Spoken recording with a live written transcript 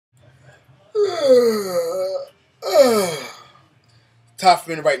Time for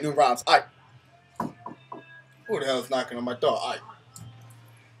me to write new rhymes. Who the hell is knocking on my door?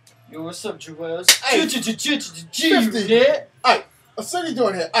 Yo, what's up, Joel? Hey, 50. What's you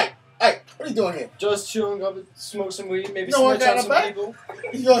doing here? What are you doing here? Just chilling, up, smoke some weed, maybe You know what snitch I on got some back? people.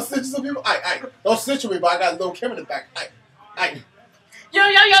 You gonna snitch some people? Don't snitch on me, but I got a little Kim in the back. Yo,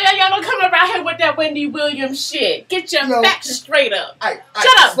 don't come around here with that Wendy Williams shit. Get your facts straight up.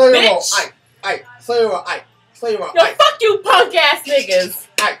 Shut up, bitch. Slay your Yo, fuck you punk ass niggas.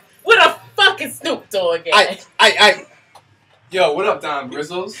 With a fucking Snoop Dogg at. Yo, what up, Don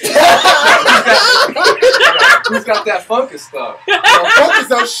Brizzles? Who's got that funky stuff?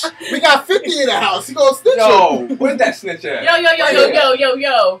 We got 50 in the house. You gonna snitch? Yo, where's that snitch at? Yo.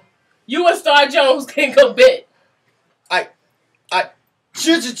 You and Star Jones can go bit.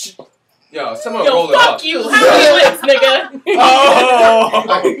 Yo, someone roll it up. Fuck you. How many licks, nigga?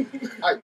 Oh!